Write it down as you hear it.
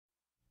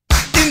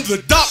In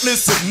the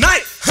darkness of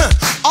night,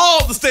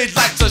 all the stage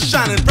lights are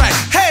shining bright.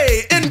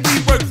 Hey, and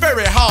we work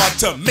very hard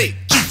to make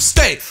you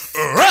stay.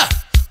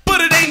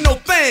 But it ain't no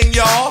thing,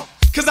 y'all,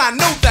 cause I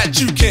know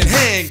that you can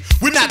hang.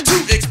 We're not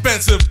too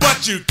expensive,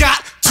 but you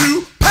got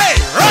to pay.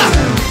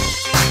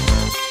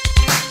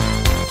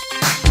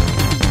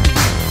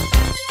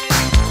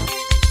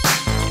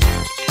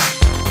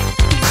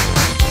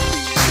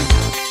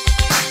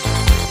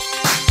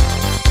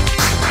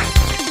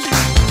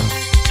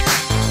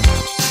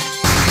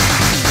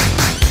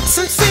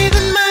 Some say the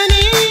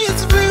money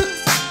is the root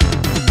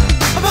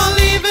of all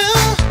evil.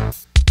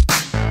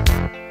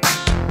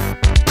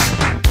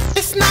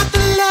 It's not the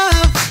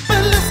love,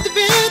 but lust of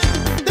it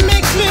that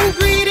makes men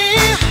greedy.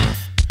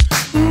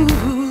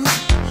 Ooh.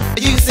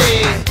 You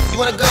say you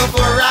wanna go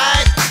for a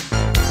ride,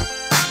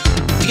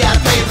 you gotta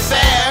pay the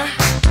fare.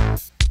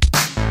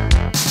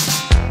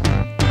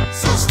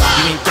 So stop.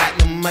 You ain't got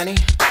no money,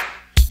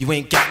 you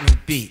ain't got no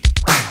beat.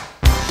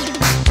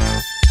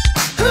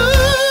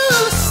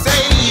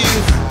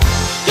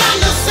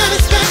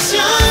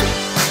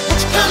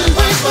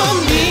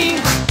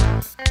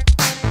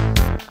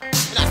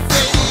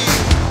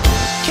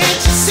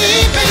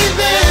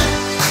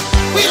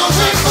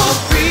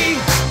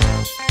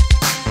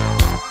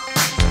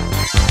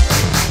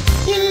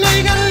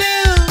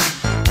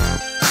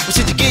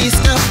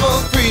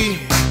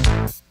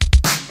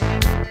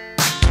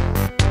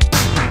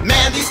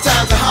 Man, these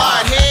times are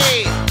hard,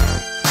 hey,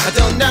 I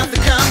don't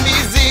nothing come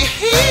easy.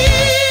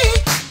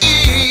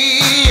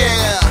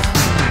 Yeah,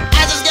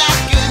 I just got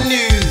good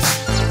news.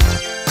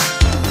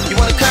 You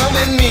wanna come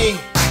with me?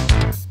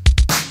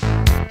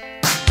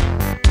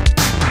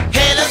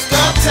 Hey, let's go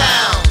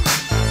uptown,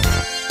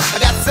 I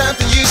got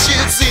something you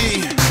should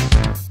see.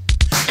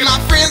 And my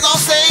friends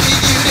all say to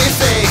you, they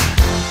say,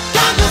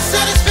 got no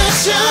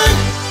satisfaction,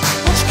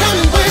 won't you come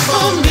and work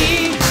for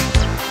me?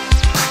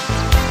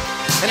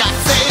 And I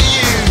say to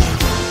you,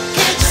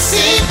 can't you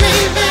see,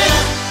 baby,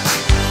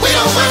 we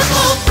don't work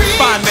for free.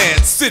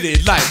 Finance, city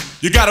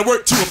life, you gotta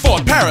work to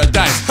afford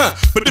paradise,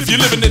 But if you're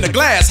living in a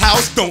glass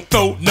house, don't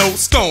throw no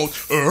stones.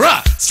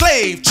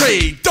 Slave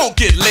trade, don't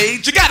get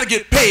laid, you gotta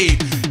get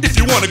paid. If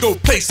you wanna go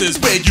places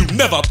where you've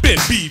never been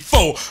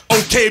before,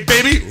 okay,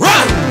 baby,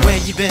 run! Where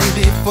you been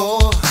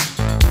before,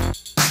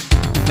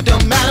 it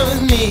don't matter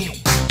with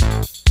me.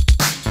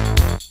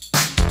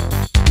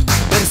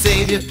 Better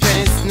save your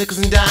pennies, nickels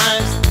and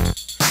dimes,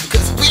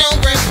 cause we don't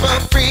work for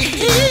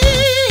free.